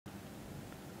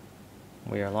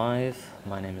We are live.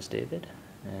 My name is David,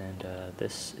 and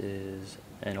this is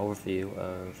an overview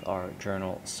of our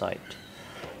journal site.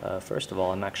 First of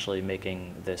all, I'm actually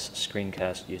making this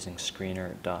screencast using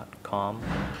screener.com,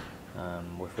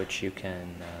 with which you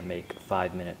can make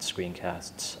 5-minute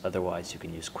screencasts. Otherwise, you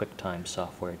can use QuickTime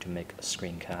software to make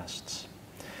screencasts.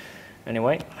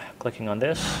 Anyway, clicking on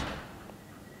this,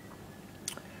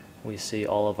 we see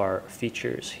all of our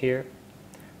features here,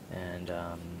 and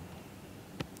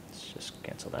let's just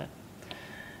cancel that.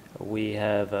 We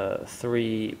have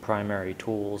 3 primary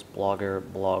tools: Blogger,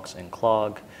 Blogs, and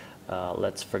Clog.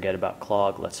 Let's forget about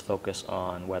Clog. Let's focus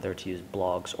on whether to use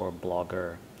Blogs or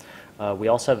Blogger. We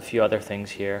also have a few other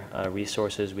things here.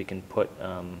 Resources we can put,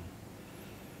 I'm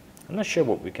not sure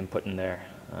what we can put in there.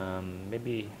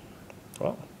 Maybe,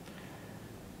 well,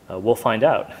 we'll find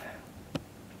out.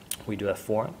 We do have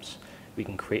forums. We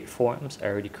can create forums. I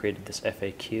already created this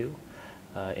FAQ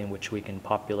in which we can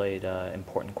populate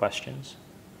important questions.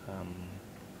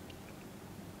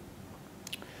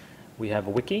 We have a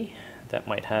wiki that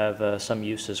might have some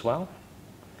use as well.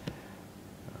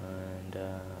 And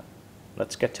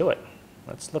let's get to it.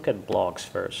 Let's look at blogs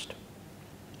first.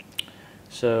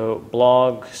 So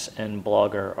blogs and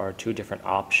Blogger are 2 different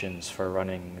options for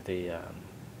running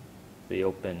the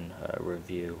open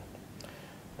review.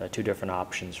 2 different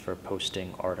options for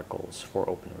posting articles for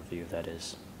open review, that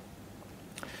is.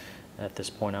 At this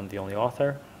point, I'm the only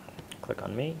author. Click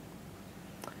on me.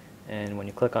 And when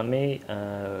you click on me,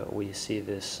 we see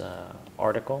this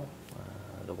article,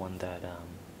 the one that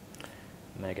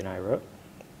Meg and I wrote.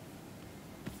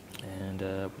 And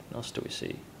what else do we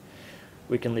see?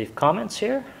 We can leave comments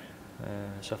here.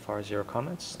 So far, 0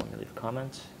 comments. Let me leave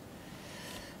comments.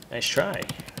 Nice try.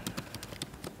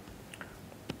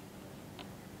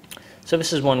 So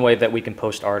this is one way that we can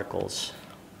post articles.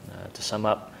 To sum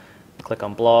up, click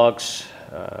on blogs,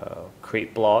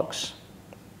 create blogs,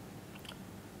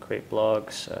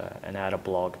 and add a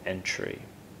blog entry.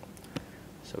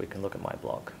 So we can look at my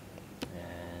blog.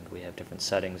 And we have different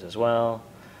settings as well.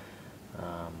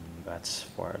 That's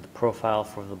for the profile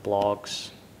for the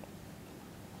blogs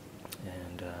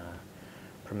and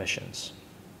permissions.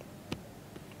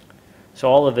 So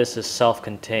all of this is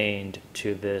self-contained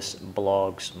to this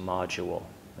blogs module.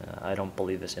 I don't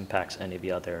believe this impacts any of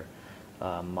the other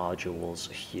modules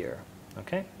here.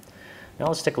 Okay. Now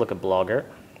let's take a look at Blogger.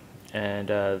 And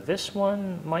this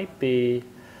one might be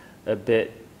a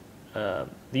bit, the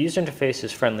user interface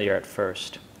is friendlier at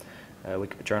first. We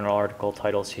can put journal article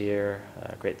titles here,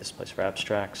 great this place for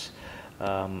abstracts.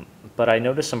 But I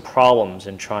noticed some problems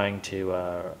in trying to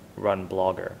run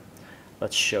Blogger.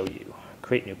 Let's show you.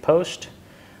 Create new post.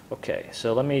 Okay,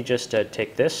 so let me just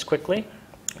take this quickly.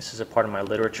 This is a part of my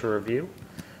literature review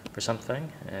for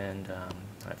something, and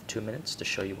I have 2 minutes to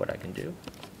show you what I can do.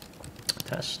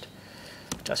 Test.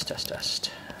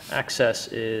 Access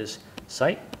is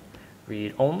site,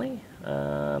 read only.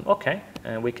 Okay,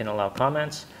 and we can allow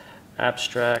comments.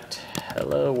 Abstract,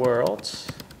 hello world.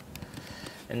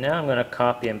 And now I'm going to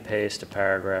copy and paste a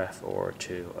paragraph or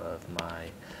 2 of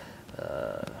my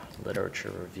literature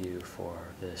review for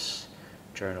this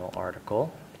journal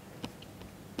article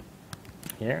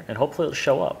here, and hopefully it'll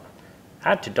show up.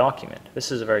 Add to document.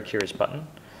 This is a very curious button,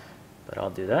 but I'll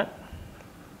do that.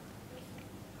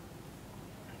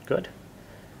 Good.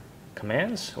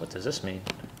 Commands? What does this mean?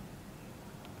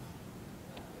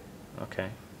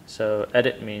 Okay, so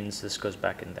edit means this goes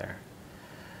back in there.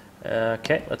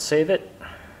 Okay, let's save it.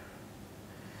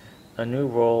 A new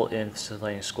role in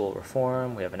facilitating school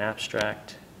reform. We have an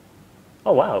abstract.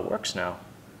 Oh wow, it works now.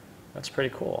 That's pretty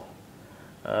cool.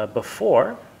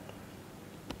 Before,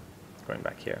 going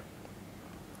back here,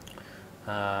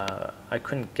 I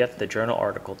couldn't get the journal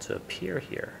article to appear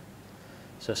here.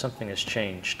 So something has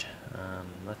changed.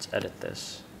 Let's edit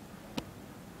this.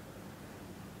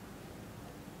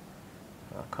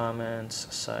 Comments,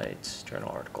 sites,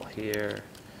 journal article here.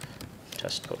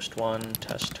 Test post 1,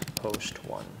 test post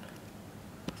 1.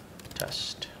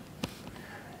 Test.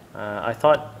 I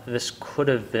thought this could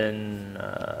have been,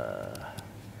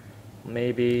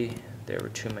 maybe there were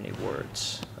too many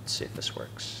words. Let's see if this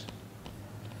works.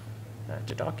 Add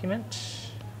to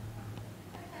document.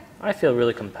 I feel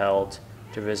really compelled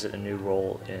to visit a new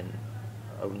role in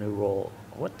a new role.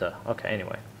 What the? Okay,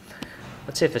 anyway.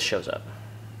 Let's see if this shows up.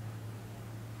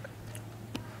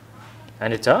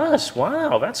 And it does.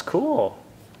 Wow, that's cool.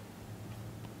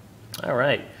 All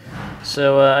right.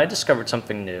 So I discovered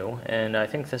something new, and I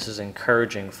think this is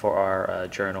encouraging for our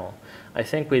journal. I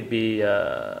think we'd be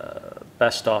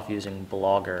best off using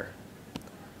Blogger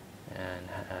and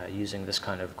using this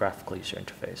kind of graphical user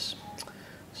interface.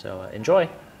 So enjoy.